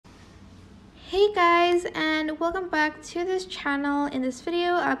Hey guys, and welcome back to this channel. In this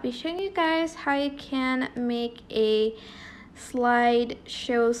video I'll be showing you guys how you can make a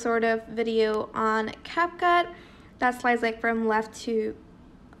slideshow sort of video on CapCut that slides like from left to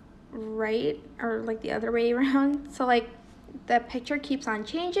right or like the other way around, so like the picture keeps on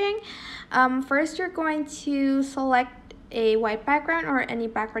changing. First you're going to select a white background or any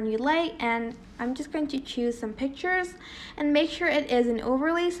background you like, and I'm just going to choose some pictures and make sure it is an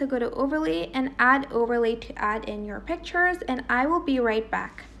overlay. So go to overlay and add overlay to add in your pictures, and I will be right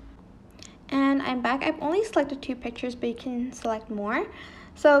back. And I'm back. I've only selected 2 pictures, but you can select more.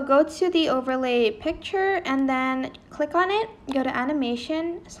 So go to the overlay picture and then click on it, go to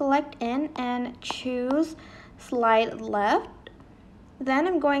animation, select in and choose slide left. Then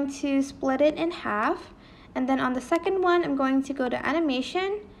I'm going to split it in half. And then on the second one, I'm going to go to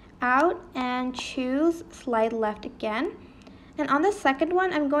animation, out, and choose slide left again. And on the second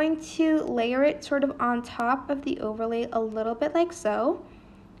one, I'm going to layer it sort of on top of the overlay a little bit like so.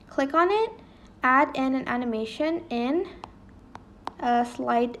 Click on it, add in an animation in,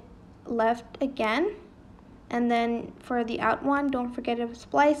 slide left again. And then for the out one, don't forget to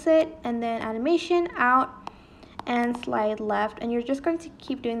splice it, and then animation, out, and slide left. And you're just going to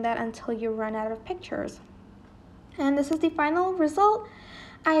keep doing that until you run out of pictures. And this is the final result.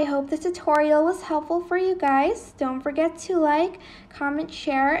 I hope this tutorial was helpful for you guys. Don't forget to like, comment,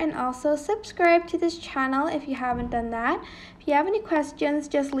 share, and also subscribe to this channel if you haven't done that. If you have any questions,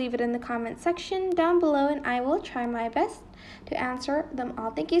 just leave it in the comment section down below and I will try my best to answer them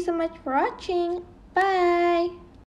all. Thank you so much for watching. Bye!